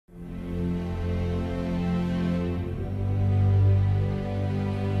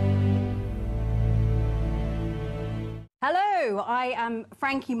Hello, I am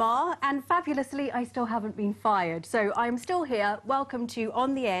Frankie Marr, and fabulously, I still haven't been fired. So I'm still here. Welcome to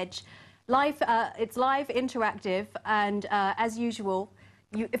On the Edge. It's live, interactive, and as usual,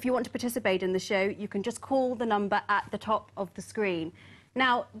 if you want to participate in the show, you can just call the number at the top of the screen.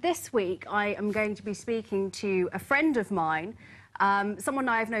 Now, this week, I am going to be speaking to a friend of mine, someone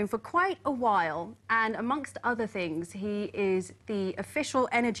I've known for quite a while, and amongst other things, he is the official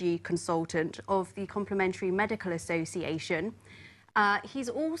energy consultant of the Complementary Medical Association. He's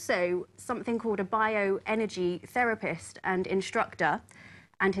also something called a bioenergy therapist and instructor,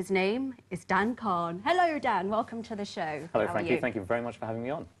 and his name is Dan Khan. Hello, Dan. Welcome to the show. Hello, Frankie. Thank you very much for having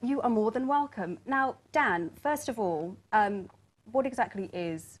me on. You are more than welcome. Now, Dan, first of all, what exactly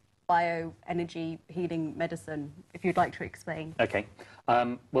is bioenergy healing medicine, if you'd like to explain? Okay.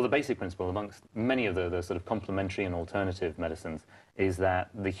 Well, the basic principle amongst many of the sort of complementary and alternative medicines is that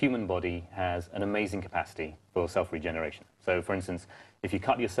the human body has an amazing capacity for self-regeneration. So, for instance, if you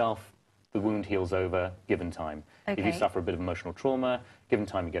cut yourself, the wound heals over, given time. Okay. If you suffer a bit of emotional trauma, given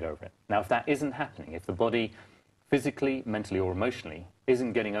time, you get over it. Now, if that isn't happening, if the body physically, mentally, or emotionally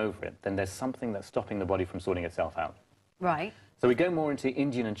isn't getting over it, then there's something that's stopping the body from sorting itself out. Right. So we go more into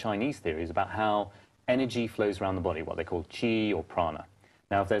Indian and Chinese theories about how energy flows around the body, what they call qi or prana.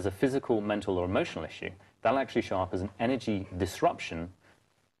 Now, if there's a physical, mental, or emotional issue, that'll actually show up as an energy disruption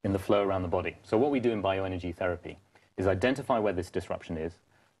in the flow around the body. So what we do in bioenergy therapy is identify where this disruption is,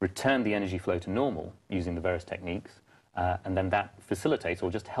 return the energy flow to normal using the various techniques, and then that facilitates or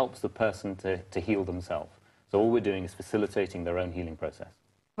just helps the person to heal themselves. So all we're doing is facilitating their own healing process.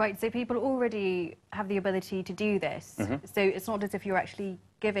 Right, so people already have the ability to do this. Mm-hmm. So it's not as if you're actually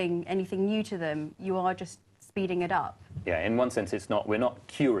giving anything new to them, you are just speeding it up. Yeah, in one sense, we're not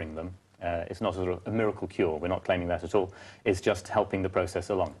curing them. It's not sort of a miracle cure. We're not claiming that at all. It's just helping the process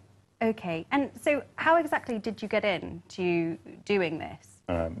along. Okay, and so how exactly did you get into doing this?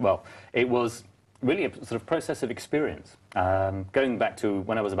 Well, it was really a sort of process of experience. Going back to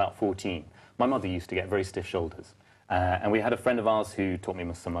when I was about 14, my mother used to get very stiff shoulders. And we had a friend of ours who taught me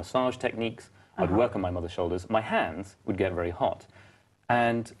some massage techniques. I'd work on my mother's shoulders. My hands would get very hot.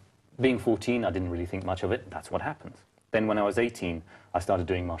 And being 14, I didn't really think much of it. That's what happens. Then when I was 18, I started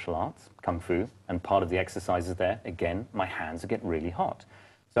doing martial arts, kung fu, and part of the exercises there, again, my hands would get really hot.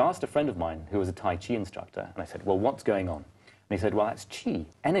 So I asked a friend of mine who was a Tai Chi instructor, and I said, well, what's going on? And he said, well, that's chi,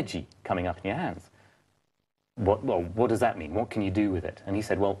 energy coming up in your hands. Well, what does that mean? What can you do with it? And he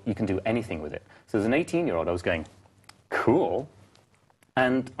said, well, you can do anything with it. So as an 18-year-old, I was going, cool.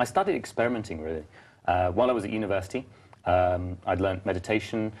 And I started experimenting, really. While I was at university, I'd learned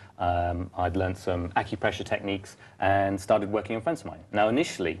meditation, I'd learned some acupressure techniques, and started working on friends of mine. Now,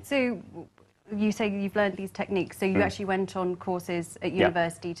 initially... So you say you've learned these techniques, so you actually went on courses at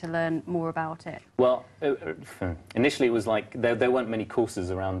university to learn more about it? Well, initially it was like there weren't many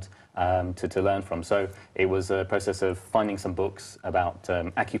courses around to learn from, so it was a process of finding some books about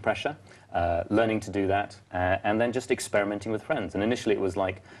acupressure, learning to do that, and then just experimenting with friends. And initially it was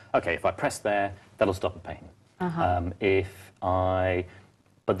like, okay, if I press there, that'll stop the pain.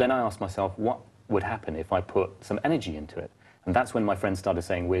 But then I asked myself, what would happen if I put some energy into it? And that's when my friends started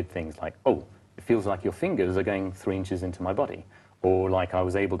saying weird things like, oh, it feels like your fingers are going 3 inches into my body. Or like I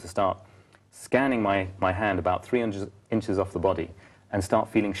was able to start scanning my hand about 300 inches off the body and start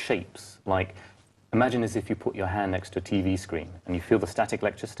feeling shapes. Like, imagine as if you put your hand next to a TV screen and you feel the static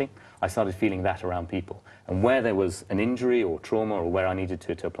electricity. I started feeling that around people. And where there was an injury or trauma or where I needed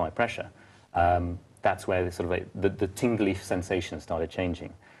to apply pressure, that's where the tingly sensation started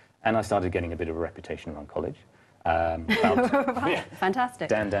changing. And I started getting a bit of a reputation around college. Fantastic.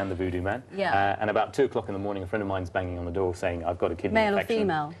 Dan the voodoo man. Yeah. And about 2 o'clock in the morning, a friend of mine's banging on the door saying, I've got a kidney infection. infection.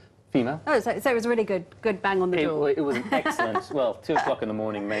 Male or female? Female. Oh, so it was a really good bang on the door. It was an excellent, well, 2 o'clock in the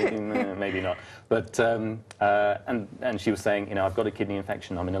morning, maybe not. But, and she was saying, you know, I've got a kidney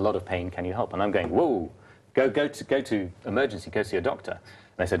infection, I'm in a lot of pain, can you help? And I'm going, whoa, go to emergency, go see a doctor.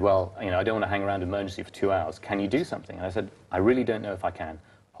 And I said, well, you know, I don't want to hang around emergency for 2 hours. Can you do something? And I said, I really don't know if I can.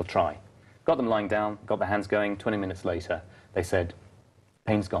 I'll try. Got them lying down, got their hands going. 20 minutes later, they said,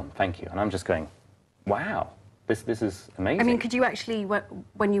 pain's gone, thank you. And I'm just going, wow, this is amazing. I mean, could you actually,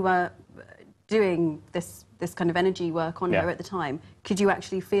 when you were doing this kind of energy work on her at the time, could you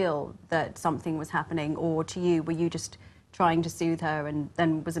actually feel that something was happening? Or to you, were you just trying to soothe her and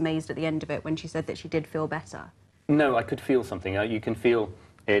then was amazed at the end of it when she said that she did feel better? No, I could feel something. You can feel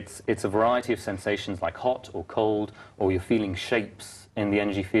it's a variety of sensations like hot or cold, or you're feeling shapes in the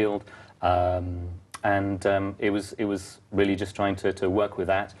energy field. It was really just trying to work with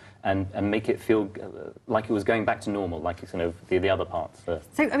that and make it feel like it was going back to normal, like it's, you know, the other parts. So,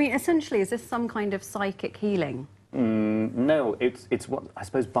 I mean, essentially, is this some kind of psychic healing? No, it's what I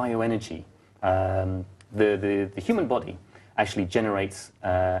suppose bioenergy. The human body actually generates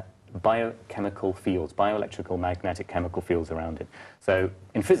biochemical fields, bioelectrical magnetic chemical fields around it. So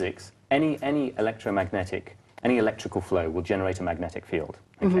in physics, any electrical flow will generate a magnetic field.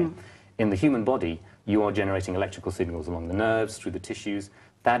 Okay? In the human body, you are generating electrical signals along the nerves, through the tissues.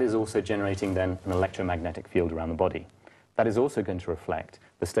 That is also generating then an electromagnetic field around the body. That is also going to reflect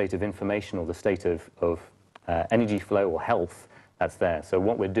the state of information or the state of energy flow or health that's there. So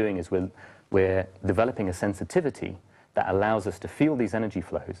what we're doing is we're developing a sensitivity that allows us to feel these energy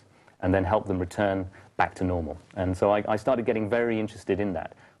flows and then help them return back to normal. And so I started getting very interested in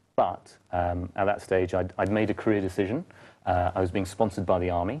that. But at that stage, I'd made a career decision. I was being sponsored by the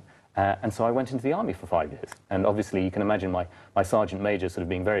Army. And so I went into the Army for 5 years. And obviously, you can imagine my Sergeant Major sort of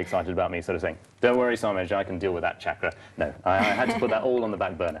being very excited about me, sort of saying, "Don't worry, Sergeant Major, I can deal with that chakra." No, I had to put that all on the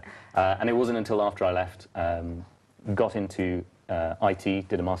back burner. And it wasn't until after I left, got into IT,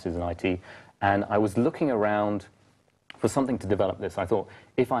 did a master's in IT, and I was looking around for something to develop this. I thought,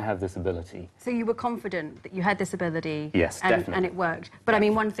 if I have this ability... So you were confident that you had this ability? Yes, definitely. And it worked. But I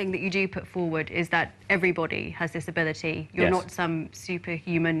mean, one thing that you do put forward is that everybody has this ability. You're not some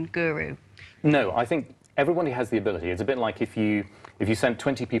superhuman guru. No, I think everybody has the ability. It's a bit like if you sent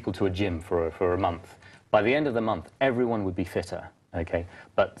 20 people to a gym for a month. By the end of the month, everyone would be fitter. Okay,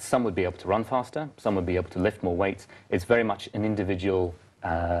 but some would be able to run faster, some would be able to lift more weights. It's very much an individual...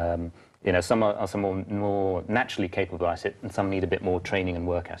 you know, some are more naturally capable at it, and some need a bit more training and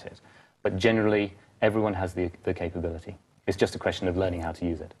work at it. But generally, everyone has the capability. It's just a question of learning how to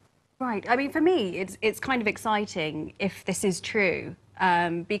use it. Right. I mean, for me, it's kind of exciting if this is true,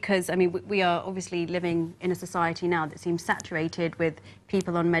 because, I mean, we are obviously living in a society now that seems saturated with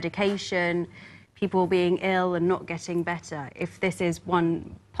people on medication, people being ill and not getting better. If this is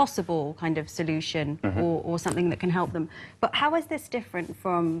one possible kind of solution or something that can help them. But how is this different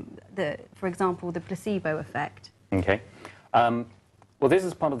from, for example, the placebo effect? Okay. Well, this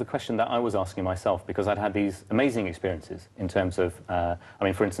is part of the question that I was asking myself, because I'd had these amazing experiences in terms of, I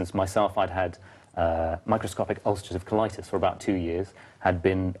mean, for instance, myself, I'd had microscopic ulcerative colitis for about 2 years, had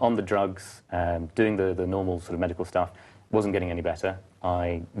been on the drugs, doing the normal sort of medical stuff, wasn't getting any better.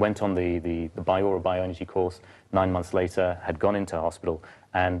 I went on the bioenergy course. 9 months later, had gone into hospital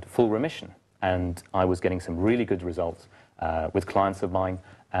and full remission. And I was getting some really good results with clients of mine.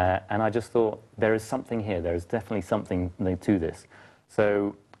 And I just thought, there is something here. There is definitely something to this.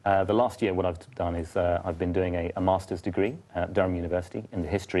 So the last year, what I've done is I've been doing a master's degree at Durham University in the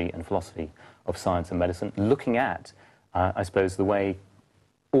history and philosophy of science and medicine, looking at, I suppose, the way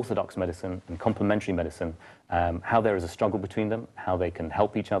orthodox medicine and complementary medicine, how there is a struggle between them, how they can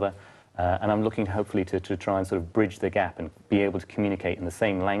help each other. And I'm looking, hopefully, to try and sort of bridge the gap and be able to communicate in the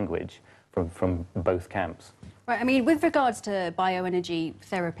same language from both camps. Right, I mean, with regards to bioenergy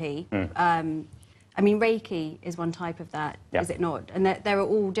therapy, I mean, Reiki is one type of that, is it not? And there are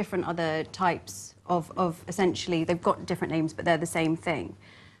all different other types of essentially, they've got different names, but they're the same thing.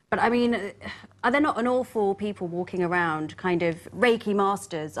 But I mean, are there not an awful people walking around, kind of Reiki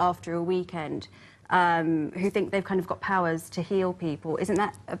masters after a weekend, who think they've kind of got powers to heal people? Isn't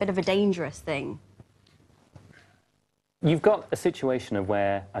that a bit of a dangerous thing? You've got a situation of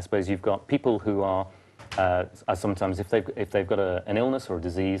where, I suppose, you've got people who are sometimes, if they've got an illness or a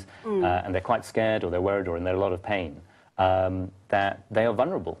disease, and they're quite scared or they're worried or they're in a lot of pain, that they are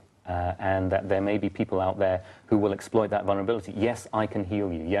vulnerable. And that there may be people out there who will exploit that vulnerability. Yes, I can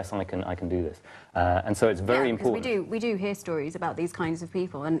heal you. Yes, I can do this. And so it's very important. We do hear stories about these kinds of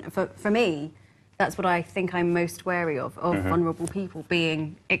people, and for me, that's what I think I'm most wary of vulnerable people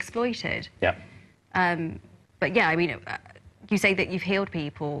being exploited. Yeah. But yeah, I mean, you say that you've healed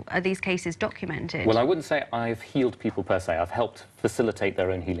people. Are these cases documented? Well, I wouldn't say I've healed people per se. I've helped facilitate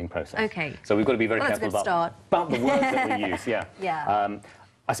their own healing process. Okay. So we've got to be very careful about the words that we use. Yeah. Yeah.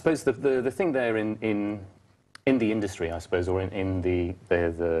 I suppose the thing there in the industry, I suppose, or in the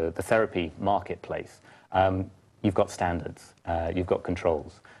therapy marketplace, you've got standards, you've got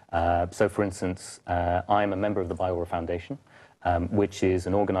controls. So, for instance, I'm a member of the Bioaura Foundation, which is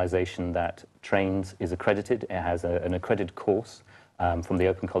an organisation that trains, is accredited. It has an accredited course from the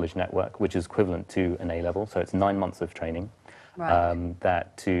Open College Network, which is equivalent to an A-level. So it's 9 months of training. Right.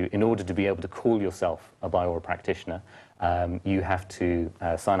 In order to be able to call yourself a Bioaura practitioner, you have to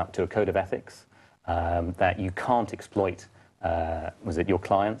sign up to a code of ethics that you can't exploit your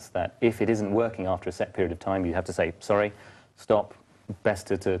clients, that if it isn't working after a set period of time, you have to say, sorry, stop, best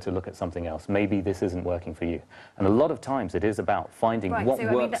to look at something else. Maybe this isn't working for you. And a lot of times it is about finding what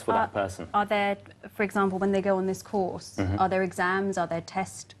works for that person. Are there, for example, when they go on this course, are there exams, are there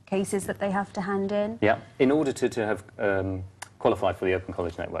test cases that they have to hand in? Yeah, in order to have qualified for the Open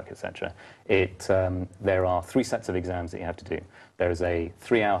College Network, etc., there are 3 sets of exams that you have to do. There is a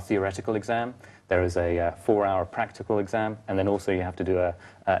 3-hour theoretical exam, there is a 4-hour practical exam, and then also you have to do,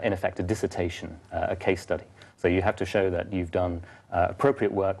 in effect, a dissertation, a case study. So you have to show that you've done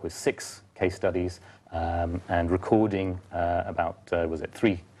appropriate work with 6 case studies and recording about, was it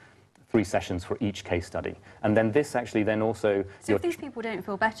 3 sessions for each case study. And then this actually then also... So if these people don't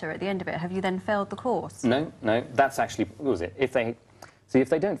feel better at the end of it, have you then failed the course? No, that's actually, what was it? If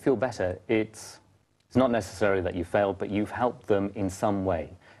they don't feel better, it's not necessarily that you failed, but you've helped them in some way.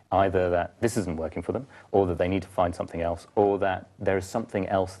 Either that this isn't working for them, or that they need to find something else, or that there is something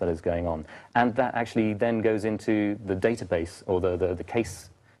else that is going on. And that actually then goes into the database, or the case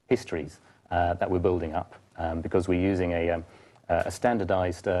histories that we're building up, because we're using a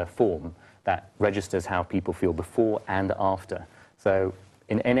standardized form that registers how people feel before and after. So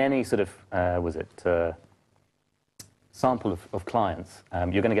in any sort of, sample of clients,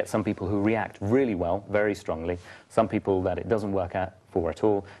 you're going to get some people who react really well, very strongly, some people that it doesn't work out for at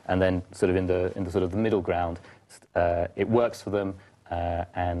all, and then sort of in the sort of the middle ground, it works for them,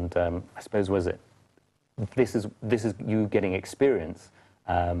 and I suppose this is you getting experience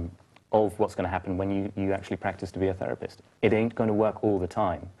of what's going to happen when you actually practice to be a therapist. It ain't going to work all the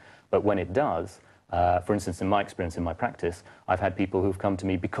time, but when it does, for instance, in my experience, in my practice, I've had people who've come to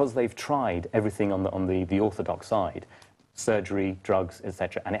me because they've tried everything on the orthodox side, surgery, drugs,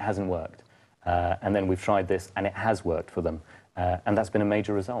 etc., and it hasn't worked. And then we've tried this, and it has worked for them, and that's been a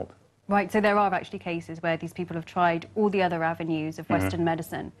major result. Right, so there are actually cases where these people have tried all the other avenues of Western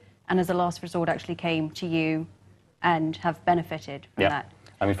medicine, and as a last resort actually came to you and have benefited from that.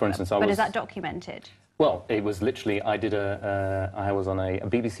 I mean, for instance, But is that documented? Well, it was literally, I was on a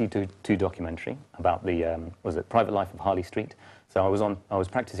BBC Two documentary about the, Private Life of Harley Street. So I was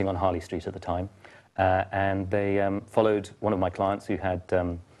practicing on Harley Street at the time, and they followed one of my clients who had,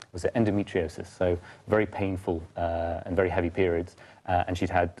 endometriosis, so very painful and very heavy periods, and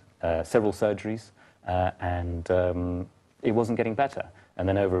she'd had several surgeries, and it wasn't getting better. And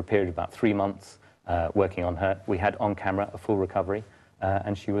then over a period of about 3 months, working on her, we had on camera a full recovery.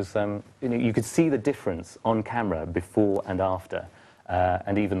 And she was, you could see the difference on camera before and after.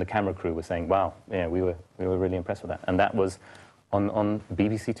 And even the camera crew were saying, wow, yeah, we were really impressed with that. And that was on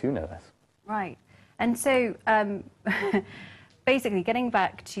BBC Two, no less. Right. And so, basically, getting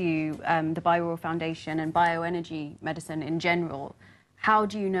back to the Bioral Foundation and bioenergy medicine in general, how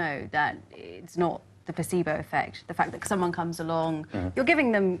do you know that it's not the placebo effect? The fact that someone comes along, you're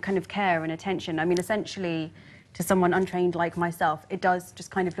giving them kind of care and attention. I mean, essentially, to someone untrained like myself, it does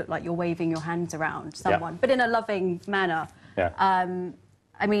just kind of look like you're waving your hands around someone, but in a loving manner.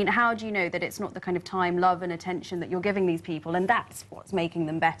 I mean, how do you know that it's not the kind of time, love and attention that you're giving these people, and that's what's making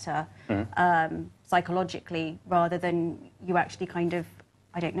them better psychologically, rather than you actually kind of,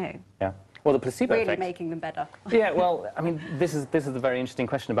 I don't know. Yeah. Well, the placebo really effect... making them better. Yeah, well, I mean, this is the very interesting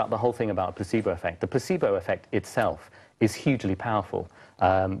question about the whole thing about a placebo effect. The placebo effect itself is hugely powerful.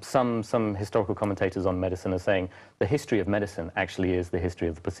 Some historical commentators on medicine are saying the history of medicine actually is the history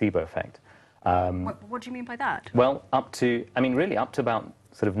of the placebo effect. What do you mean by that? Well, really up to about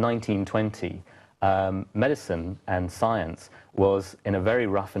sort of 1920, medicine and science was in a very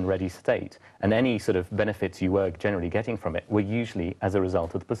rough and ready state, and any sort of benefits you were generally getting from it were usually as a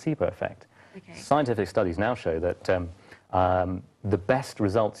result of the placebo effect. Okay. Scientific studies now show that the best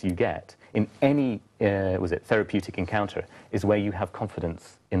results you get in any therapeutic encounter is where you have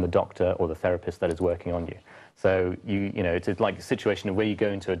confidence in the doctor or the therapist that is working on you. So it's like a situation where you go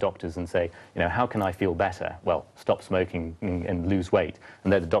into a doctor's and say, how can I feel better? Well, stop smoking and lose weight.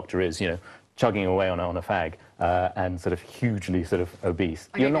 And there the doctor is, chugging away on a fag and sort of hugely sort of obese.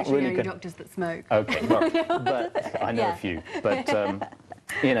 You're not really know doctors that smoke. Okay, well, but I know a few. But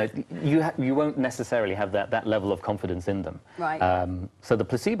you won't necessarily have that level of confidence in them. Right. So the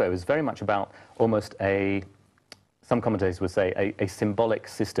placebo is very much about almost some commentators would say, a symbolic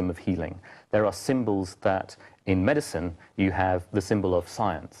system of healing. There are symbols that, in medicine, you have the symbol of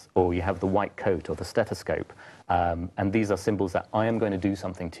science, or you have the white coat or the stethoscope, and these are symbols that I am going to do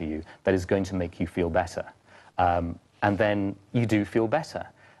something to you that is going to make you feel better. And then you do feel better.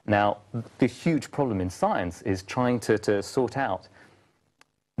 Now, the huge problem in science is trying to sort out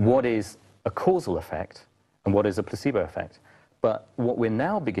what is a causal effect and what is a placebo effect. But what we're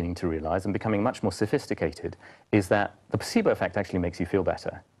now beginning to realize, and becoming much more sophisticated, is that the placebo effect actually makes you feel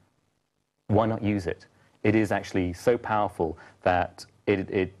better. Why not use it? it is actually so powerful that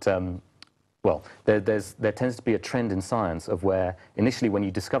well, there tends to be a trend in science of where initially when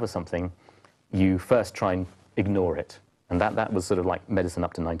you discover something, you first try and ignore it. And that was sort of like medicine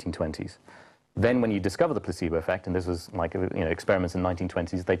up to 1920s. Then when you discover the placebo effect, and this was like experiments in the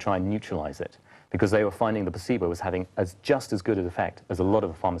 1920s, they try and neutralize it because they were finding the placebo was having just as good an effect as a lot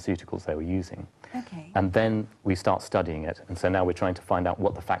of the pharmaceuticals they were using. Okay. And then we start studying it. And so now we're trying to find out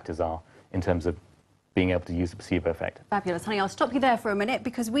what the factors are in terms of being able to use the placebo effect. Fabulous. Honey, I'll stop you there for a minute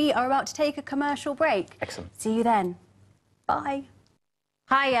because we are about to take a commercial break. Excellent. See you then. Bye.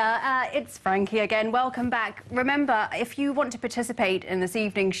 Hiya, it's Frankie again. Welcome back. Remember, if you want to participate in this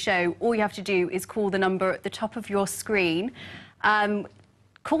evening's show, all you have to do is call the number at the top of your screen.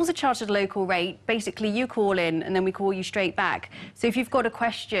 Calls are charged at a local rate. Basically, you call in and then we call you straight back. So if you've got a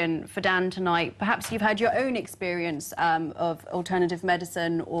question for Dan tonight, perhaps you've had your own experience of alternative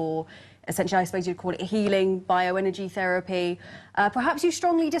medicine, or essentially, I suppose you'd call it healing, bioenergy therapy. Perhaps you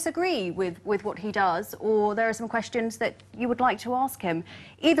strongly disagree with what he does, or there are some questions that you would like to ask him.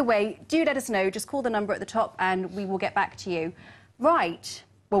 Either way, do let us know. Just call the number at the top and we will get back to you. Right.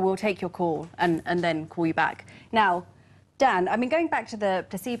 Well, we'll take your call and then call you back. Now, Dan, I mean, going back to the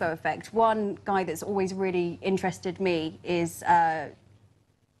placebo effect, one guy that's always really interested me is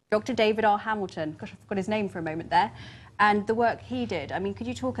Dr. David R. Hamilton. Gosh, I forgot his name for a moment there. And the work he did. I mean, could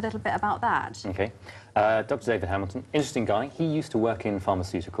you talk a little bit about that? Okay. Dr. David Hamilton, interesting guy. He used to work in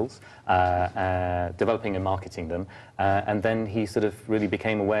pharmaceuticals, developing and marketing them, and then he sort of really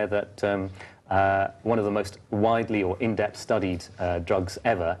became aware that one of the most widely or in-depth studied drugs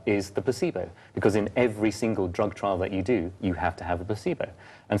ever is the placebo, because in every single drug trial that you do, you have to have a placebo.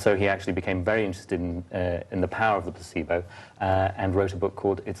 And so he actually became very interested in the power of the placebo and wrote a book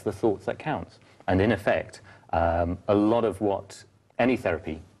called It's the Thoughts That Count. And in effect, a lot of what any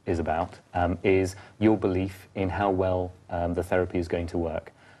therapy is about is your belief in how well the therapy is going to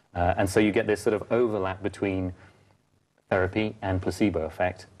work. And so you get this sort of overlap between therapy and placebo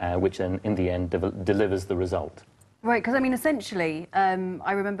effect, which then in the end delivers the result. Right, because I mean, essentially,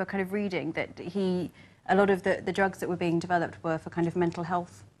 I remember kind of reading that a lot of the drugs that were being developed were for kind of mental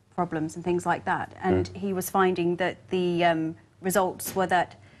health problems and things like that. And he was finding that the results were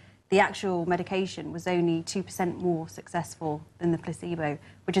that the actual medication was only 2% more successful than the placebo,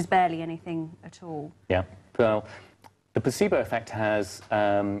 which is barely anything at all. Yeah, well, the placebo effect has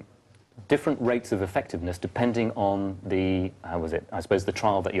different rates of effectiveness depending on the, I suppose, the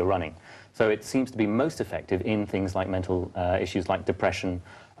trial that you're running. So it seems to be most effective in things like mental issues like depression,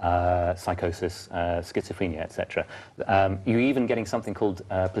 psychosis, schizophrenia, etc. You're even getting something called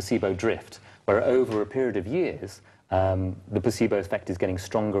placebo drift, where over a period of years, the placebo effect is getting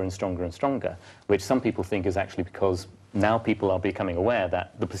stronger and stronger and stronger, which some people think is actually because now people are becoming aware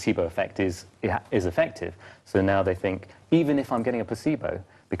that the placebo effect is effective. So now they think, even if I'm getting a placebo,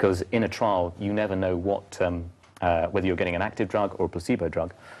 because in a trial you never know what, whether you're getting an active drug or a placebo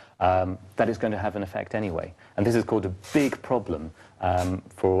drug, that is going to have an effect anyway. And this is called a big problem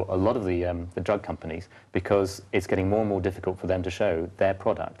for a lot of the drug companies, because it's getting more and more difficult for them to show their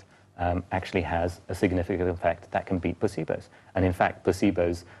product actually has a significant effect that can beat placebos. And in fact,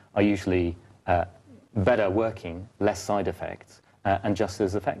 placebos are usually better working, less side effects, and just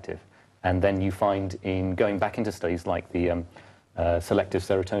as effective. And then you find in going back into studies like the selective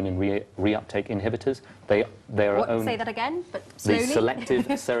serotonin reuptake inhibitors, they are own... Say that again, but slowly. The selective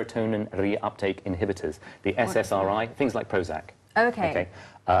serotonin reuptake inhibitors, the SSRI, things like Prozac. Okay.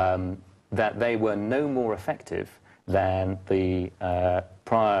 That they were no more effective than the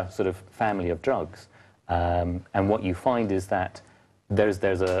prior sort of family of drugs. And what you find is that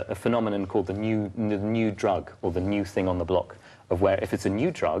there's a phenomenon called the new drug, or the new thing on the block, of where if it's a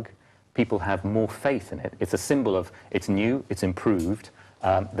new drug, people have more faith in it. It's a symbol of it's new, it's improved,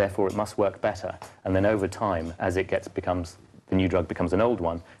 therefore it must work better. And then over time, as it becomes the new drug becomes an old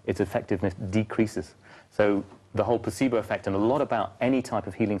one, its effectiveness decreases. So the whole placebo effect, and a lot about any type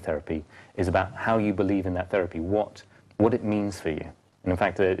of healing therapy, is about how you believe in that therapy, what it means for you. And in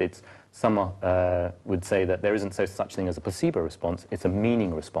fact, some would say that there isn't such thing as a placebo response, it's a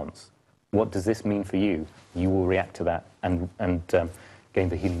meaning response. What does this mean for you? You will react to that and gain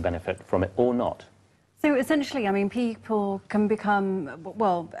the healing benefit from it or not. So essentially, I mean, people can become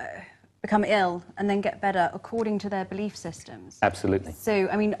ill and then get better according to their belief systems. Absolutely. So,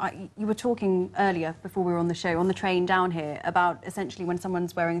 I mean, you were talking earlier, before we were on the show, on the train down here, about essentially when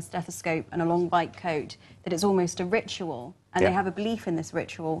someone's wearing a stethoscope and a long white coat, that it's almost a ritual, and they have a belief in this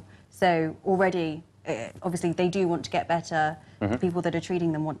ritual. So already obviously they do want to get better. The people that are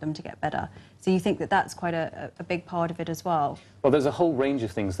treating them want them to get better. So you think that that's quite a big part of it as well? Well, there's a whole range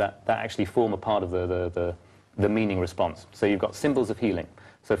of things that actually form a part of the meaning response. So you've got symbols of healing.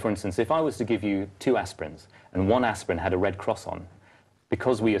 So for instance, if I was to give you 2 aspirins and one aspirin had a red cross on,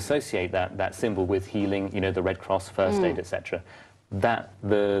 because we associate that symbol with healing, you know, the red cross, first aid, etc., that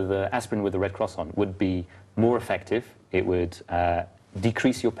the aspirin with the red cross on would be more effective. It would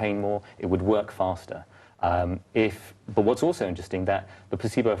decrease your pain more. It would work faster. But what's also interesting, that the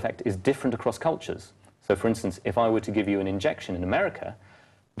placebo effect is different across cultures. So for instance, if I were to give you an injection in America,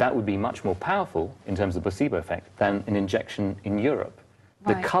 that would be much more powerful in terms of placebo effect than an injection in Europe.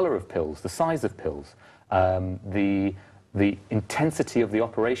 Right. The colour of pills, the size of pills, the intensity of the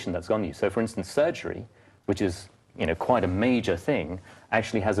operation that's on you. So for instance, surgery, which is, you know, quite a major thing,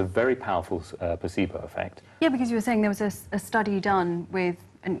 actually has a very powerful placebo effect. Yeah, because you were saying there was a study done with,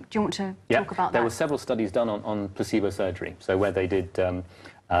 and do you want to talk about that? There were several studies done on placebo surgery. So where they did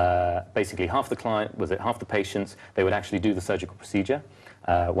basically half the patients, they would actually do the surgical procedure.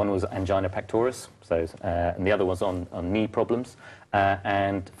 One was angina pectoris, so, and the other was on knee problems.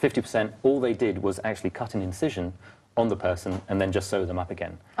 And 50%, all they did was actually cut an incision on the person and then just sew them up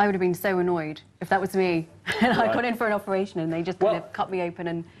again. I would have been so annoyed if that was me and I got in for an operation and they just kind of cut me open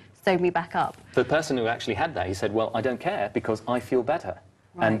and sewed me back up. The person who actually had that, he said, well, I don't care because I feel better.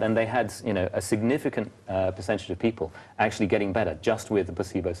 Right. And they had, you know, a significant percentage of people actually getting better just with the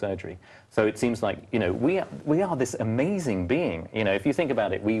placebo surgery. So it seems like, you know, we are this amazing being. You know, if you think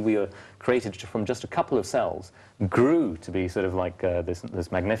about it, we were created from just a couple of cells, grew to be sort of like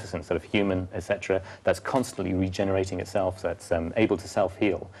this magnificent sort of human, etc., that's constantly regenerating itself, that's able to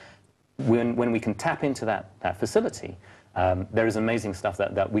self-heal. When we can tap into that facility, there is amazing stuff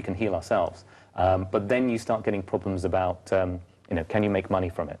that we can heal ourselves. But then you start getting problems about, you know, can you make money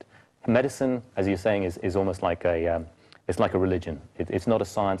from it? Medicine, as you're saying, is almost like it's like a religion. It's not a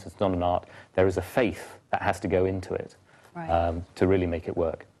science, it's not an art. There is a faith that has to go into it, right, to really make it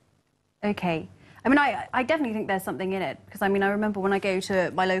work. Okay. I mean, I definitely think there's something in it, because I mean, I remember when I go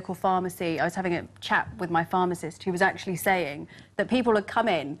to my local pharmacy, I was having a chat with my pharmacist who was actually saying that people would come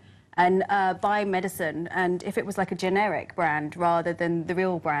in and buy medicine, and if it was like a generic brand rather than the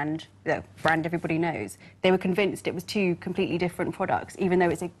real brand, the brand everybody knows, they were convinced it was 2 completely different products, even though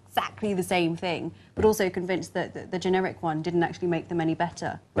it's exactly the same thing, but also convinced that the generic one didn't actually make them any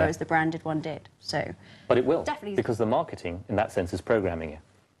better, whereas the branded one did. So, but it will, definitely, because the marketing, in that sense, is programming you.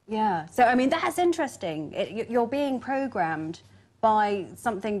 Yeah, so I mean, that's interesting. You're being programmed by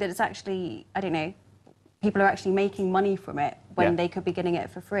something that is actually, I don't know, people are actually making money from it when they could be getting it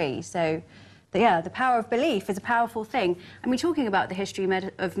for free. So, the power of belief is a powerful thing. And we're talking about the history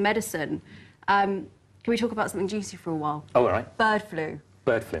of medicine. Can we talk about something juicy for a while? Oh, all right. Bird flu.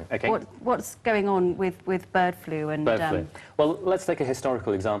 Bird flu, okay. What's going on with bird flu? And, bird flu. Well, let's take a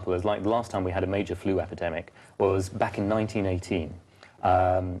historical example. As like the last time we had a major flu epidemic was back in 1918.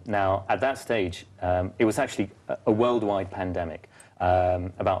 Now, at that stage, it was actually a worldwide pandemic.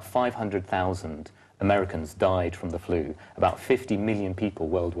 About 500,000 Americans died from the flu. About 50 million people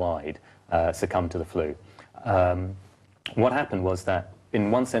worldwide succumbed to the flu. What happened was that, in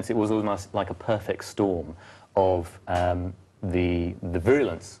one sense, it was almost like a perfect storm of the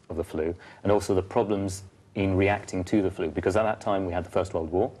virulence of the flu and also the problems in reacting to the flu, because at that time we had the First World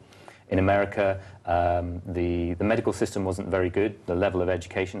War. In America, the medical system wasn't very good. The level of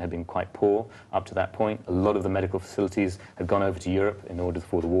education had been quite poor up to that point. A lot of the medical facilities had gone over to Europe in order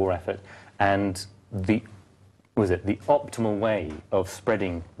for the war effort. And the optimal way of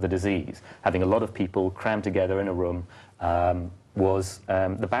spreading the disease, having a lot of people crammed together in a room, was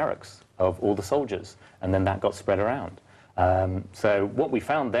the barracks of all the soldiers. And then that got spread around. So what we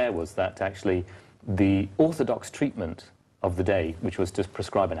found there was that actually the orthodox treatment of the day, which was to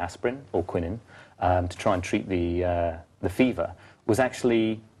prescribe an aspirin or quinine to try and treat the fever, was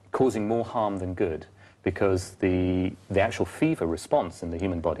actually causing more harm than good, because the actual fever response in the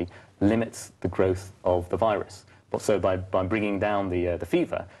human body limits the growth of the virus. So by bringing down the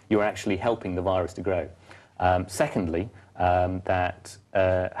fever, you're actually helping the virus to grow. Secondly, that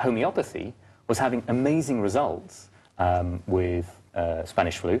homeopathy was having amazing results with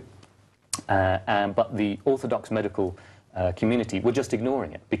Spanish flu, but the orthodox medical community were just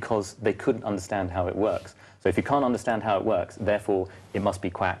ignoring it because they couldn't understand how it works. So if you can't understand how it works, therefore it must be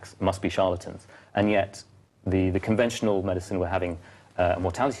quacks, it must be charlatans. And yet the conventional medicine were having a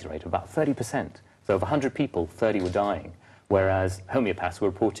mortality rate of about 30%. So of 100 people, 30 were dying, whereas homeopaths were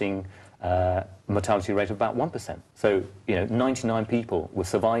reporting a mortality rate of about 1%. So, you know, 99 people were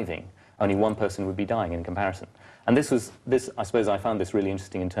surviving only one person would be dying in comparison. And I suppose I found this really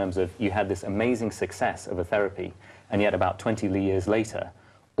interesting in terms of you had this amazing success of a therapy, and yet about 20 years later,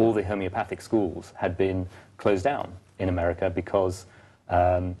 all the homeopathic schools had been closed down in America because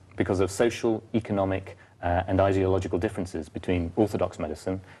of social, economic, and ideological differences between orthodox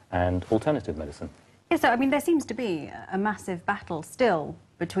medicine and alternative medicine. Yeah, so I mean, there seems to be a massive battle still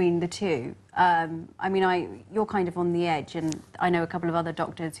between the two. I mean, you're kind of on the edge, and I know a couple of other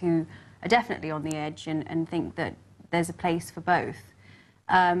doctors who are definitely on the edge and think that there's a place for both.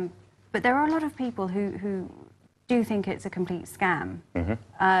 But there are a lot of people who do think it's a complete scam.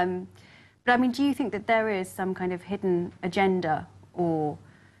 Mm-hmm. But I mean, do you think that there is some kind of hidden agenda, or,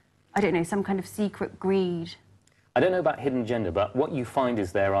 I don't know, some kind of secret greed? I don't know about hidden agenda, but what you find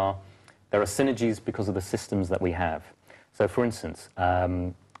is there are synergies because of the systems that we have. So, for instance,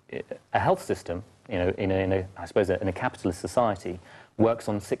 a health system, you know, I suppose in a capitalist society, works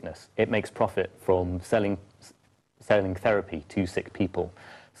on sickness. It makes profit from selling therapy to sick people.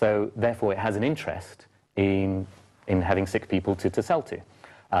 So, therefore, it has an interest in having sick people to sell to.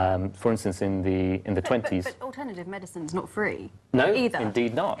 For instance, in the 20s... But alternative medicine's not free. No, either.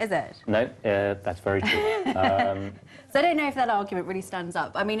 Indeed not. Is it? No, that's very true. So I don't know if that argument really stands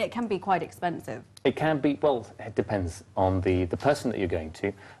up. I mean, it can be quite expensive. It can be, well, it depends on the person that you're going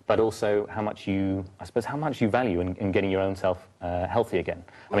to, but also how much you value in getting your own self healthy again.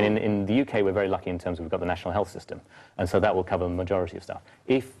 I mean, in the UK, we're very lucky in terms of we've got the National Health System, and so that will cover the majority of stuff.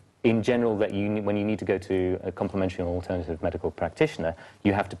 If in general, when you need to go to a complementary or alternative medical practitioner,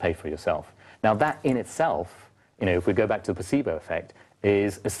 you have to pay for yourself. Now, that in itself, you know, if we go back to the placebo effect,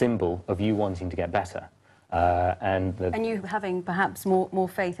 is a symbol of you wanting to get better. And you having perhaps more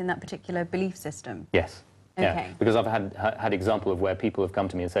faith in that particular belief system? Yes. Okay. Yeah, because I've had example of where people have come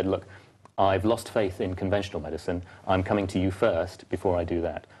to me and said, look, I've lost faith in conventional medicine, I'm coming to you first before I do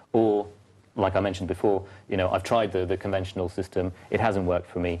that. Or, like I mentioned before, you know, I've tried the conventional system, it hasn't worked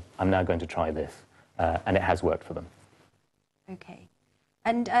for me, I'm now going to try this. And it has worked for them. Okay.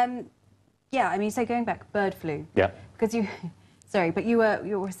 And, yeah, I mean, so going back, bird flu. Yeah. Because sorry, but you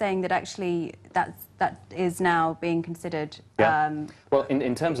were saying that actually that is now being considered... Yeah. Well,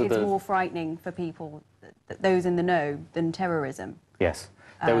 in terms of it's more frightening for people, those in the know, than terrorism. Yes.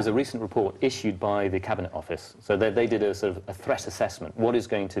 There was a recent report issued by the Cabinet Office. So they did a sort of a threat assessment. What is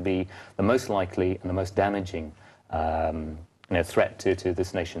going to be the most likely and the most damaging threat to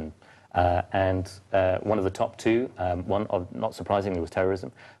this nation? And one of the top two, not surprisingly, was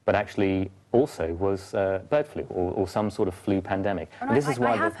terrorism, but actually also was bird flu or some sort of flu pandemic. And this is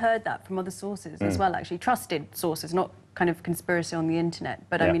why I have heard that from other sources as well, actually. Trusted sources, not kind of conspiracy on the internet.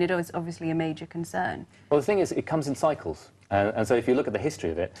 But, I mean, it is obviously a major concern. Well, the thing is, it comes in cycles. And so if you look at the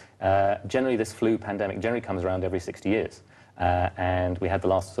history of it, generally this flu pandemic generally comes around every 60 years. And we had the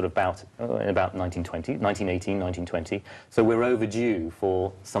last sort of bout in about 1918, 1920. So we're overdue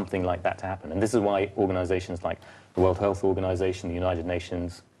for something like that to happen. And this is why organizations like the World Health Organization, the United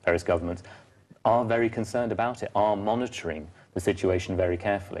Nations, various governments, are very concerned about it, are monitoring the situation very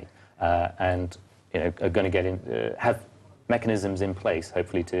carefully, and you know, are going to get in, have mechanisms in place,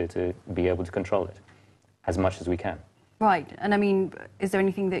 hopefully, to be able to control it as much as we can. Right. And I mean, is there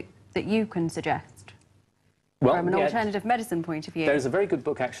anything that you can suggest? Well, from an alternative medicine point of view? There's a very good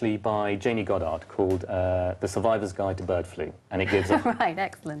book, actually, by Janie Goddard called The Survivor's Guide to Bird Flu. And it gives right,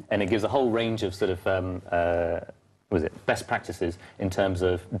 excellent. And it gives a whole range of sort of, best practices in terms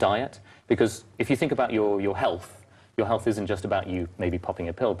of diet. Because if you think about your health isn't just about you maybe popping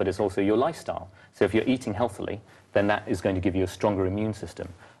a pill, but it's also your lifestyle. So if you're eating healthily, then that is going to give you a stronger immune system.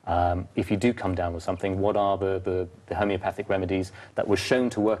 If you do come down with something, what are the homeopathic remedies that were shown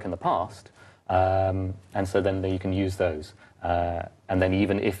to work in the past? And so then you can use those. And then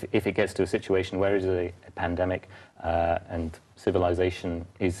even if it gets to a situation where it is a pandemic and civilization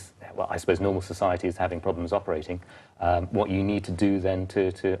is, well, I suppose normal society is having problems operating, what you need to do then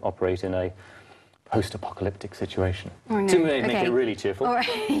to operate in a post-apocalyptic situation. Oh, no. To make it really cheerful. All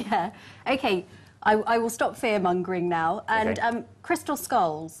right, yeah. Okay, I will stop fear-mongering now. And okay. Crystal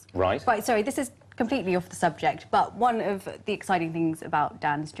skulls. Right. Right, sorry, this is completely off the subject, but one of the exciting things about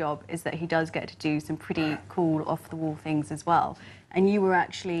Dan's job is that he does get to do some pretty cool, off-the-wall things as well. And you were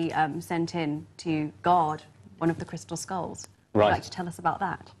actually sent in to guard one of the crystal skulls. Right. Would you like to tell us about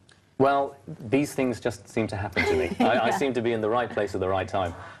that? Well, these things just seem to happen to me. Yeah. I seem to be in the right place at the right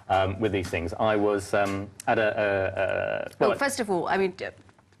time with these things. I was at well, first of all, I mean,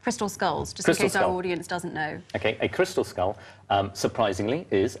 Crystal skulls, just Crystal in case skull. our audience doesn't know. Okay, a crystal skull, surprisingly,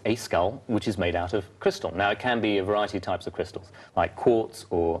 is a skull which is made out of crystal. Now, it can be a variety of types of crystals, like quartz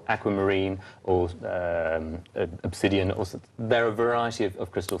or aquamarine or obsidian. There are a variety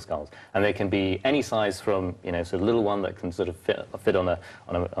of crystal skulls, and they can be any size from, you know, sort of little one that can sort of fit on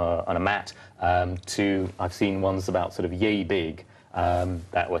a mat to, I've seen ones about sort of yay big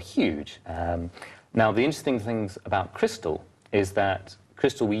that were huge. Now, the interesting things about crystal is that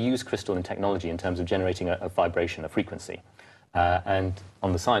we use crystal in technology in terms of generating a vibration, a frequency. And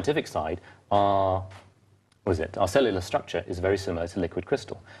on the scientific side, our cellular structure is very similar to liquid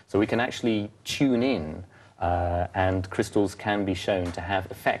crystal. So we can actually tune in, and crystals can be shown to have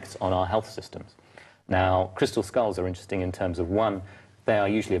effects on our health systems. Now, crystal skulls are interesting in terms of, one, they are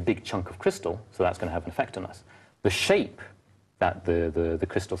usually a big chunk of crystal, so that's going to have an effect on us. The shape that the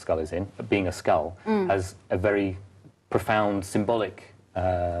crystal skull is in, being a skull, has a very profound symbolic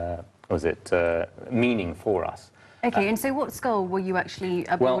meaning for us. Okay, and so what skull were you actually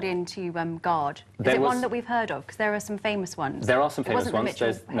brought in to guard? Is it one that we've heard of? Because there are some famous ones. There are some famous ones.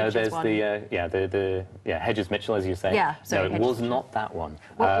 There's one. the Hedges Mitchell, as you say. Yeah, sorry, no, it was not that one.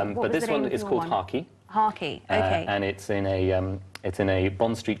 But this one is called Harkey. Harkey, okay. And it's in a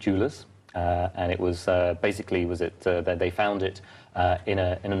Bond Street Jewellers, and it was basically they found it in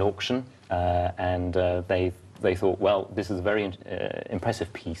an auction, and they thought, well, this is a very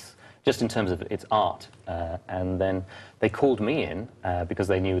impressive piece, just in terms of its art. And then they called me in, because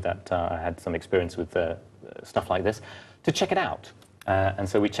they knew that I had some experience with stuff like this, to check it out. And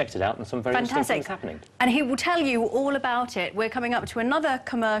so we checked it out, and some very interesting things happening. And he will tell you all about it. We're coming up to another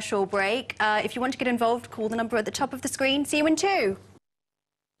commercial break. If you want to get involved, call the number at the top of the screen. See you in 2.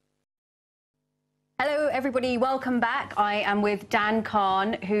 Hello, everybody. Welcome back. I am with Dan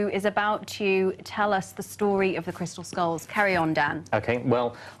Khan, who is about to tell us the story of the crystal skulls. Carry on, Dan. Okay.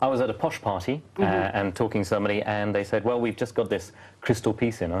 Well, I was at a posh party and talking to somebody, and they said, well, we've just got this crystal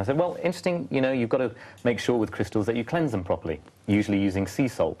piece in. And I said, well, interesting. You know, you've got to make sure with crystals that you cleanse them properly, usually using sea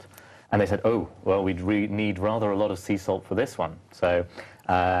salt. And they said, oh, well, we'd need rather a lot of sea salt for this one. So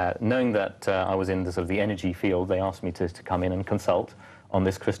knowing that I was in the sort of the energy field, they asked me to come in and consult on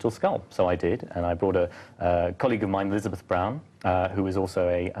this crystal skull. So I did, and I brought a colleague of mine, Elizabeth Brown, who is also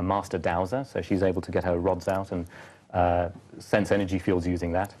a master dowser, so she's able to get her rods out and sense energy fields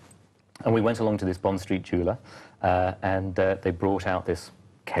using that. And we went along to this Bond Street jeweller, and they brought out this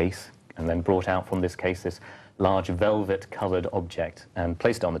case, and then brought out from this case this large velvet-covered object, and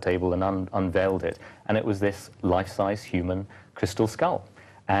placed it on the table and unveiled it. And it was this life-size human crystal skull.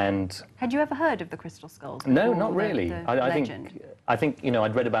 And had you ever heard of the crystal skulls? No, not really. I think you know,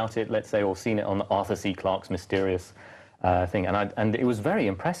 I'd read about it, let's say, or seen it on Arthur C. Clarke's mysterious thing, and it was very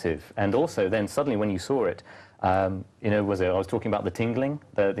impressive. And also, then suddenly when you saw it, you know, I was talking about the tingling,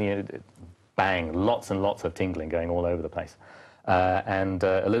 bang, lots and lots of tingling going all over the place. And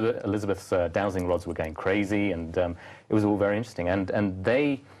Elizabeth's dowsing rods were going crazy, and it was all very interesting. And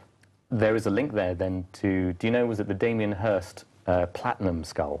there is a link there then to, do you know, was it the Damien Hirst platinum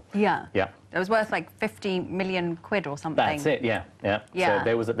skull? Yeah. Yeah. It was worth like 50 million quid or something. That's it, yeah. So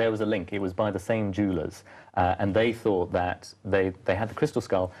there was a link. It was by the same jewellers, and they thought that they had the crystal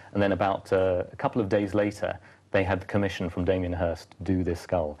skull, and then about a couple of days later, they had the commission from Damien Hirst to do this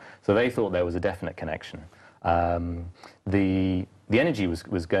skull. So they thought there was a definite connection. The energy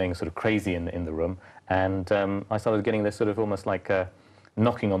was going sort of crazy in the room, and I started getting this sort of almost like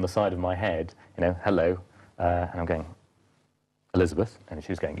knocking on the side of my head, you know, hello, and I'm going, Elizabeth, and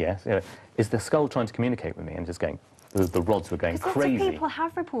she was going, yes. You know, is the skull trying to communicate with me? And just going, the rods were going crazy. Lots of people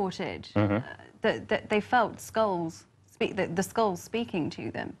have reported that they felt skulls, the skulls speaking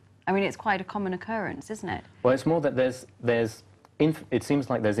to them. I mean, it's quite a common occurrence, isn't it? Well, it's more that it seems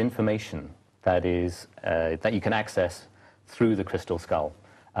like there's information that is that you can access through the crystal skull.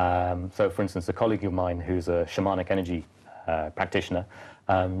 So, for instance, a colleague of mine who's a shamanic energy practitioner,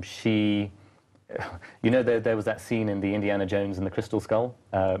 she. You know, there was that scene in the Indiana Jones and the Crystal Skull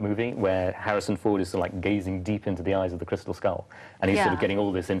movie where Harrison Ford is sort of like gazing deep into the eyes of the crystal skull, and he's sort of getting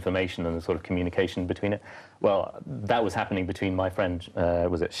all this information and the sort of communication between it. Well, that was happening between my friend,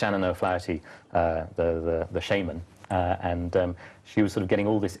 was it Shannon O'Flaherty, the shaman, and she was sort of getting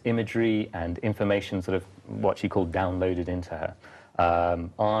all this imagery and information, sort of what she called downloaded into her.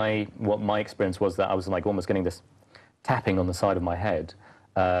 What my experience was that I was like almost getting this tapping on the side of my head.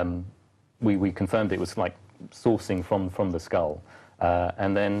 We confirmed it was like sourcing from the skull.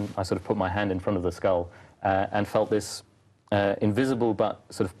 And then I sort of put my hand in front of the skull and felt this invisible but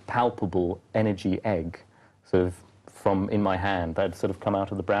sort of palpable energy egg sort of in my hand that had sort of come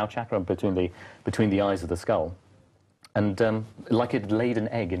out of the brow chakra between the eyes of the skull. like it laid an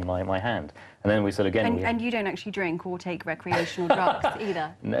egg in my hand. And then we sort of again... And you don't actually drink or take recreational drugs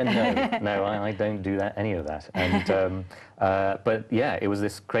either? No, I don't do that, any of that. And, but yeah, it was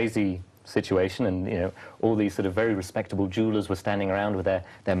this crazy situation, and you know, all these sort of very respectable jewelers were standing around with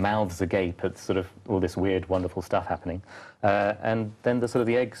their mouths agape at sort of all this weird, wonderful stuff happening. And then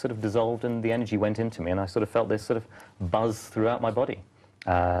the egg sort of dissolved and the energy went into me, and I sort of felt this sort of buzz throughout my body.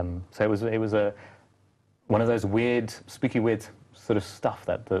 So it was one of those weird, spooky, weird sort of stuff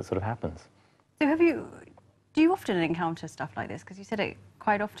that sort of happens. So do you often encounter stuff like this? Because you said it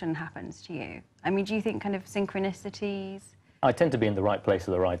quite often happens to you. I mean, do you think kind of synchronicities? I tend to be in the right place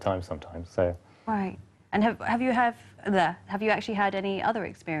at the right time sometimes, so... Right. And have you actually had any other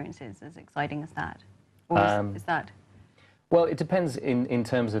experiences as exciting as that? Or is that... Well, it depends in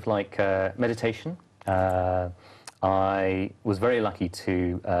terms of, like, meditation. I was very lucky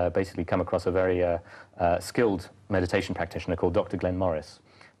to basically come across a very skilled meditation practitioner called Dr. Glenn Morris.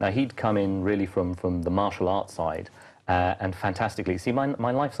 Now, he'd come in really from the martial arts side, and fantastically... See,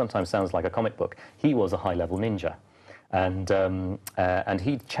 my life sometimes sounds like a comic book. He was a high-level ninja. And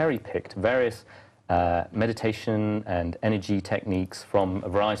he cherry-picked various meditation and energy techniques from a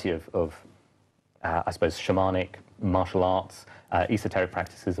variety of I suppose, shamanic, martial arts, esoteric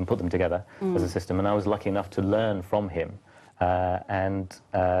practices, and put them together as a system. And I was lucky enough to learn from him. And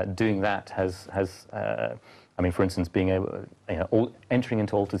doing that has I mean, for instance, being able, you know, entering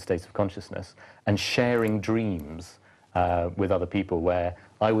into altered states of consciousness and sharing dreams with other people, where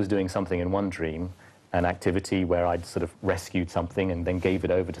I was doing something in one dream, an activity where I'd sort of rescued something and then gave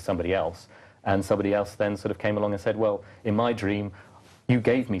it over to somebody else. And somebody else then sort of came along and said, well, in my dream, you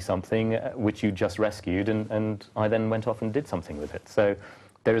gave me something which you just rescued, and I then went off and did something with it. So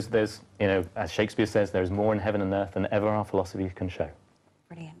there's you know, as Shakespeare says, there's more in heaven and earth than ever our philosophy can show.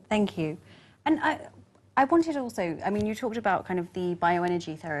 Brilliant, thank you. And I wanted also, I mean, you talked about kind of the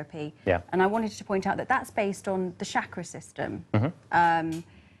bioenergy therapy. Yeah. And I wanted to point out that that's based on the chakra system.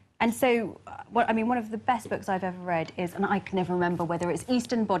 And so, I mean, one of the best books I've ever read is, and I can never remember whether it's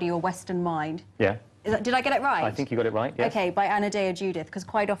Eastern Body or Western Mind. Yeah. Did I get it right? I think you got it right, yes. Okay, by Anna Dea Judith, because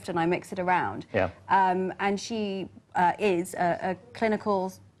quite often I mix it around. Yeah. And she is a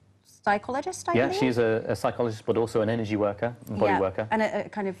clinical psychologist, I believe? Yeah, she's a psychologist, but also an energy worker, body worker. And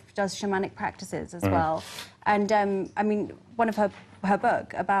it kind of does shamanic practices as well. And, I mean, one of her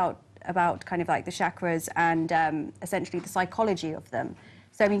book about kind of like the chakras and essentially the psychology of them.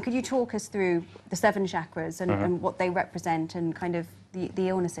 So, I mean, could you talk us through the 7 chakras and what they represent and kind of the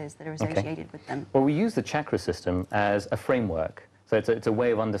illnesses that are associated with them? Well, we use the chakra system as a framework. So it's a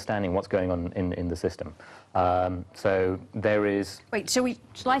way of understanding what's going on in the system. So there is... Wait,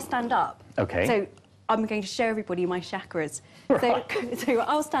 shall I stand up? Okay. So I'm going to show everybody my chakras. Right. So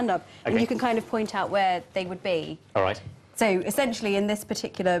I'll stand up and you can kind of point out where they would be. All right. So essentially in this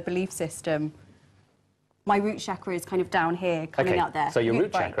particular belief system, my root chakra is kind of down here, coming out there. So your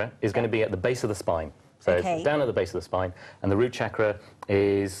root chakra is going to be at the base of the spine. So it's down at the base of the spine, and the root chakra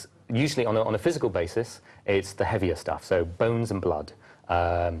is usually on a physical basis, it's the heavier stuff, so bones and blood,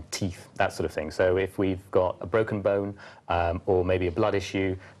 teeth, that sort of thing. So if we've got a broken bone or maybe a blood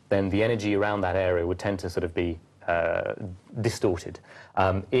issue, then the energy around that area would tend to sort of be distorted.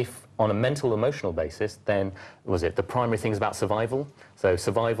 If on a mental, emotional basis, then the primary things about survival? So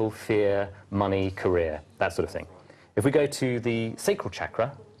survival, fear, money, career, that sort of thing. If we go to the sacral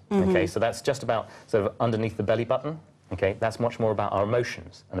chakra, okay, so that's just about sort of underneath the belly button, okay, that's much more about our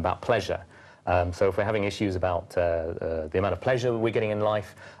emotions and about pleasure. So if we're having issues about the amount of pleasure we're getting in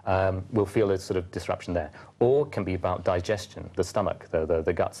life, we'll feel a sort of disruption there. Or it can be about digestion, the stomach,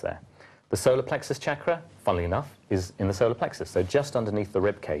 the guts there. The solar plexus chakra, funnily enough, is in the solar plexus. So just underneath the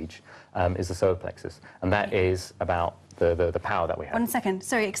rib cage is the solar plexus. And that is about the power that we have. 1 second.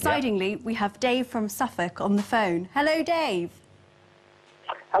 Sorry, excitingly, we have Dave from Suffolk on the phone. Hello, Dave.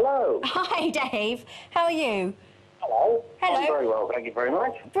 Hello. Hi, Dave. How are you? Hello. Hello. I'm very well, thank you very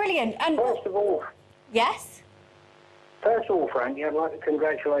much. Brilliant. And First of all... Yes? First of all, Frankie, I'd like to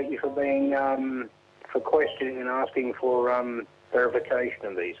congratulate you for being, for questioning and asking for verification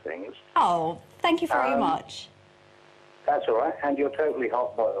of these things. Oh, thank you very much. That's all right, and you're totally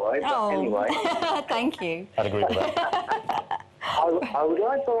hot, by the way. But anyway, thank you. I'd agree with that. I would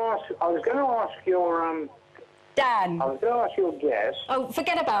like to ask. I was going to ask your Dan. I was going to ask your guest. Oh,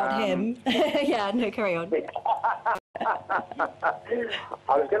 forget about him. Yeah, no, carry on. I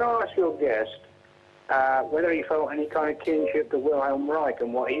was going to ask your guest whether he felt any kind of kinship to Wilhelm Reich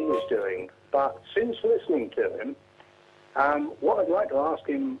and what he was doing. But since listening to him, what I'd like to ask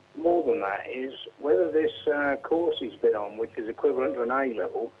him more than that is whether this course he's been on, which is equivalent to an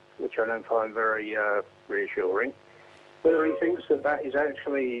A-level, which I don't find very reassuring, whether he thinks that that is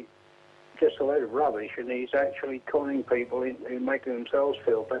actually just a load of rubbish and he's actually conning people into making themselves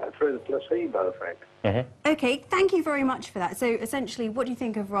feel better through the placebo effect. Okay, thank you very much for that. So essentially, what do you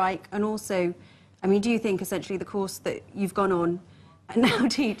think of Reich? And also, I mean, do you think essentially the course that you've gone on and now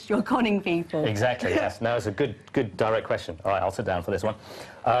teach, you're conning people? Exactly, yes. No, it's a good direct question. All right, I'll sit down for this one.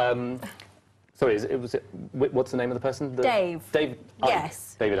 Sorry, what's the name of the person? Dave. David Icke.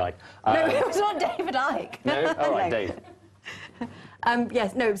 Yes. David Icke. No, it was not David Icke. No? All right, No. Dave.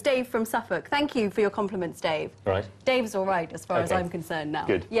 Yes, no, it's Dave from Suffolk. Thank you for your compliments, Dave. Right. Dave's all right as far as Okay. I'm concerned now.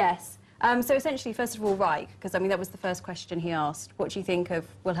 Good. Yes. So essentially, first of all, Reich, because I mean that was the first question he asked. What do you think of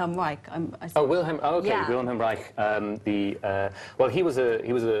Wilhelm Reich? Oh, Wilhelm. Oh, okay, Yeah. Wilhelm Reich. Well, he was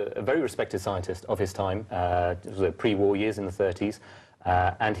a very respected scientist of his time. It was the pre-war years in the 30s,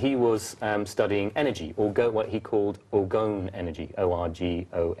 and he was studying energy, what he called orgone energy,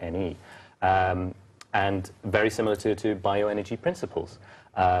 O-R-G-O-N-E, and very similar to bioenergy principles.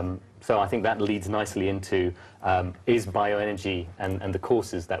 So I think that leads nicely into is bioenergy and the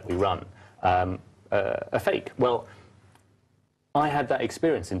courses that we run a fake? Well, I had that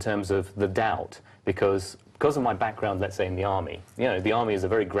experience in terms of the doubt because of my background, let's say, in the army. You know, the army is a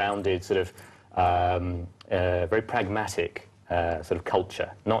very grounded, sort of, very pragmatic sort of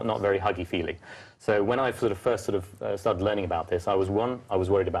culture, not very huggy-feely. So when I first started learning about this, I was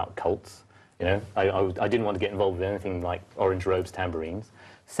worried about cults. You know, I didn't want to get involved with anything like orange robes, tambourines.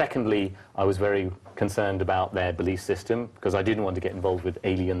 Secondly, I was very concerned about their belief system because I didn't want to get involved with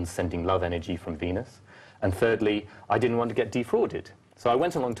aliens sending love energy from Venus. And thirdly, I didn't want to get defrauded. So I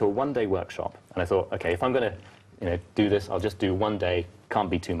went along to a one-day workshop and I thought, okay, if I'm going to do this, I'll just do one day, can't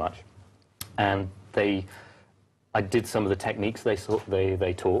be too much. And I did some of the techniques they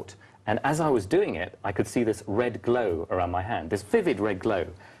taught. And as I was doing it, I could see this red glow around my hand, this vivid red glow.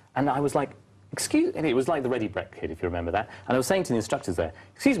 And I was like, and it was like the Ready Brek kid, if you remember that. And I was saying to the instructors there,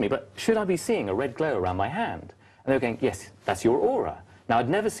 excuse me, but should I be seeing a red glow around my hand? And they were going, yes, that's your aura. Now, I'd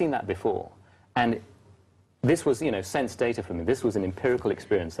never seen that before. And this was, sense data for me. This was an empirical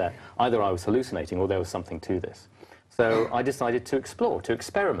experience that either I was hallucinating or there was something to this. So I decided to explore, to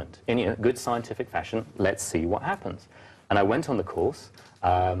experiment in good scientific fashion. Let's see what happens. And I went on the course.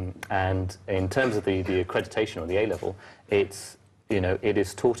 And in terms of the accreditation or the A-level, it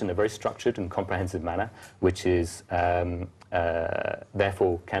is taught in a very structured and comprehensive manner, which is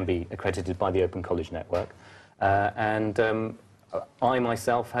therefore can be accredited by the Open College Network. I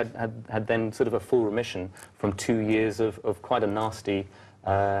myself had then sort of a full remission from 2 years of quite a nasty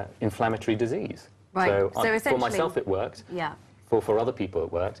inflammatory disease. Right. So, So for myself it worked. Yeah. For other people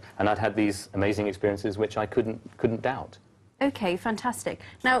it worked, and I'd had these amazing experiences which I couldn't doubt. Okay, fantastic.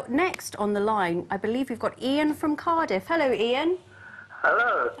 Now, next on the line, I believe we've got Ian from Cardiff. Hello, Ian.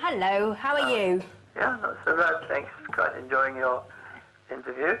 Hello. Hello, how are you? Yeah, not so bad, thanks. Quite enjoying your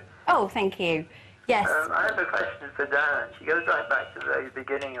interview. Oh, thank you. Yes. I have a question for Dan. She goes right back to the very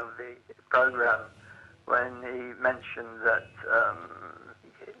beginning of the program when he mentioned that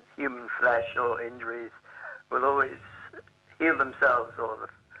human flesh or injuries will always heal themselves, or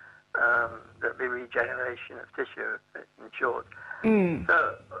there'll be regeneration of tissue, in short.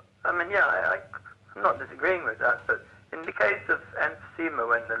 So, I mean, yeah, I'm not disagreeing with that, but in the case of emphysema,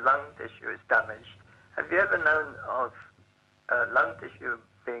 when the lung tissue is damaged, have you ever known of lung tissue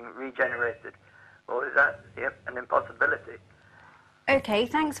being regenerated, or is that an impossibility? Okay,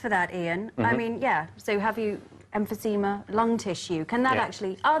 thanks for that, Ian. I mean, yeah, so have you emphysema, lung tissue? Can that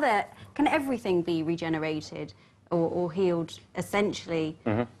actually, can everything be regenerated or healed, essentially?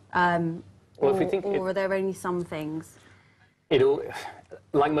 Well, if we think or are there only some things?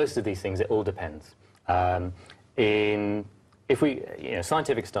 Like most of these things, it all depends.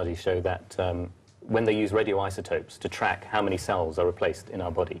 Scientific studies show that when they use radioisotopes to track how many cells are replaced in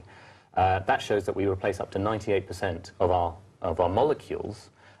our body, that shows that we replace up to 98% of our molecules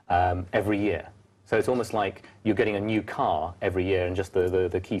every year. So it's almost like you're getting a new car every year and just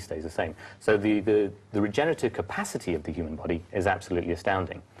the key stays the same. So the regenerative capacity of the human body is absolutely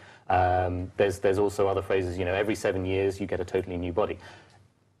astounding. There's also other phrases, every 7 years you get a totally new body.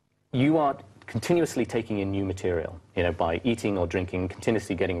 You are continuously taking in new material, by eating or drinking,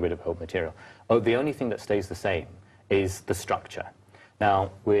 continuously getting rid of old material. The only thing that stays the same is the structure.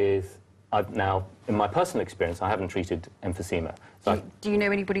 Now, in my personal experience, I haven't treated emphysema. So Do you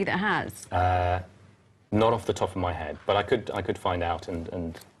know anybody that has? Not off the top of my head, but I could find out,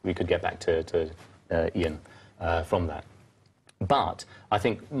 and we could get back to Ian from that. But I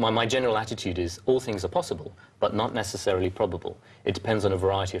think my general attitude is all things are possible, but not necessarily probable. It depends on a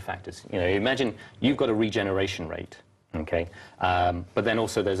variety of factors. Imagine you've got a regeneration rate, Okay, but then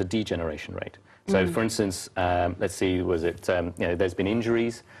also there's a degeneration rate. So, for instance, let's see, there's been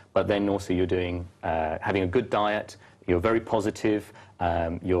injuries, but then also you're doing having a good diet. You're very positive.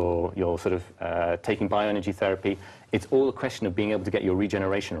 You're sort of taking bioenergy therapy. It's all a question of being able to get your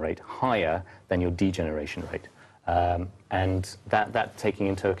regeneration rate higher than your degeneration rate, and that taking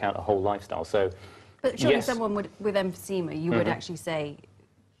into account a whole lifestyle. So, but surely yes, someone with emphysema, you would actually say,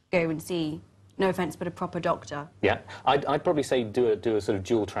 go and see, no offence, but a proper doctor. Yeah, I'd probably say do a sort of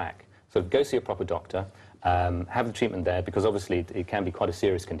dual track. So go see a proper doctor, have the treatment there, because obviously it can be quite a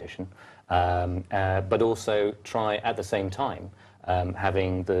serious condition, but also try at the same time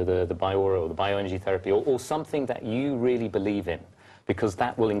having the bioaura or the bioenergy therapy or something that you really believe in, because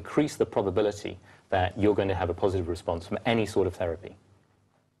that will increase the probability that you're going to have a positive response from any sort of therapy.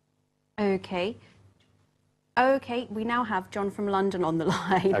 Okay. Okay, we now have John from London on the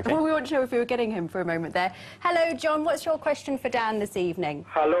line. Okay. We weren't sure if we were getting him for a moment there. Hello, John. What's your question for Dan this evening?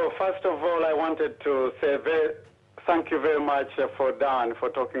 Hello. First of all, I wanted to say thank you very much for Dan for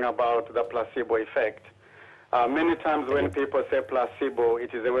talking about the placebo effect. Many times when people say placebo,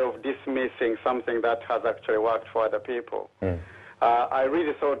 it is a way of dismissing something that has actually worked for other people. I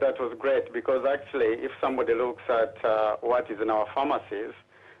really thought that was great, because actually if somebody looks at what is in our pharmacies,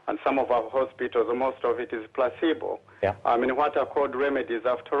 and some of our hospitals, most of it is placebo. Yeah. I mean, what are called remedies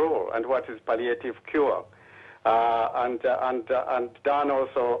after all, and what is palliative cure? And Dan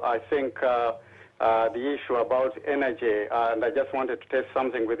also, I think, the issue about energy, and I just wanted to test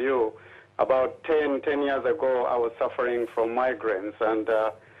something with you. About 10 years ago, I was suffering from migraines, and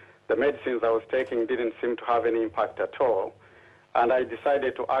the medicines I was taking didn't seem to have any impact at all. And I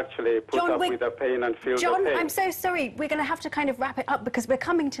decided to actually put up with the pain and feel the pain. John, I'm so sorry. We're going to have to kind of wrap it up because we're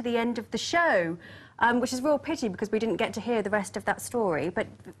coming to the end of the show, which is a real pity because we didn't get to hear the rest of that story. But,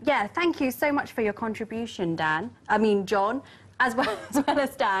 yeah, thank you so much for your contribution, John, as well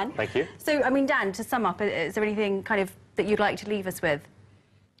as Dan. Thank you. So, I mean, Dan, to sum up, is there anything kind of that you'd like to leave us with?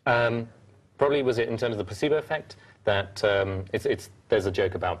 Probably was it in terms of the placebo effect that there's a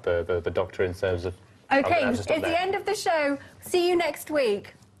joke about the doctor in terms of... Okay, it's the end of the show. See you next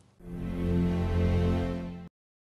week.